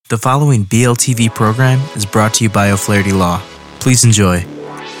The following BLTV program is brought to you by O'Flaherty Law. Please enjoy.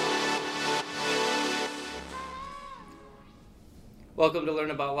 Welcome to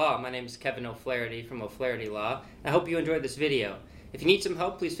Learn About Law. My name is Kevin O'Flaherty from O'Flaherty Law. I hope you enjoyed this video. If you need some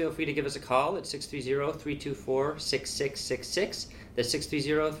help, please feel free to give us a call at 630-324-6666. That's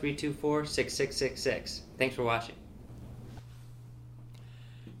 630-324-6666. Thanks for watching.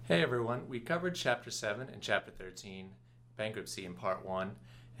 Hey everyone, we covered Chapter 7 and Chapter 13, Bankruptcy in Part 1.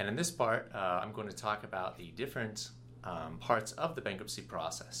 And in this part, I'm going to talk about the different parts of the bankruptcy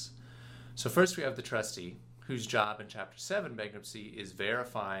process. So first we have the trustee, whose job in Chapter 7 bankruptcy is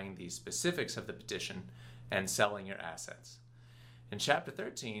verifying the specifics of the petition and selling your assets. In Chapter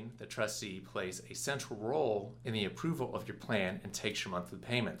 13, the trustee plays a central role in the approval of your plan and takes your monthly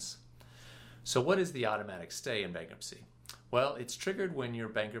payments. So what is the automatic stay in bankruptcy? Well, it's triggered when your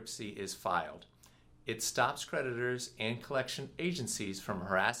bankruptcy is filed. It stops creditors and collection agencies from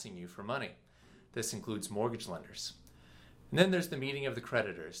harassing you for money. This includes mortgage lenders. And then there's the meeting of the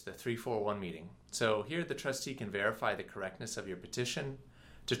creditors, the 341 meeting. So here the trustee can verify the correctness of your petition,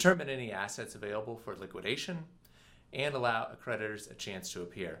 determine any assets available for liquidation, and allow creditors a chance to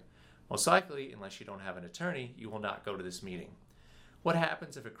appear. Most likely, unless you don't have an attorney, you will not go to this meeting. What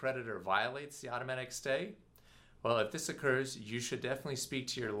happens if a creditor violates the automatic stay? Well, if this occurs, you should definitely speak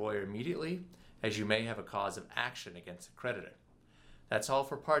to your lawyer immediately, as you may have a cause of action against the creditor. That's all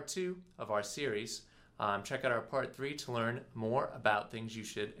for Part 2 of our series. Check out our Part 3 to learn more about things you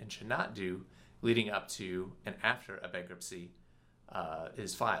should and should not do leading up to and after a bankruptcy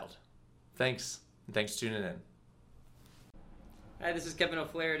is filed. Thanks, and thanks for tuning in. Hi, this is Kevin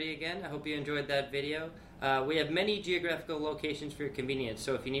O'Flaherty again. I hope you enjoyed that video. We have many geographical locations for your convenience,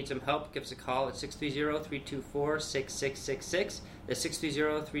 so if you need some help, give us a call at 630-324-6666. That's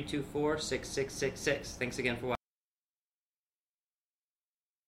 630-324-6666. Thanks again for watching.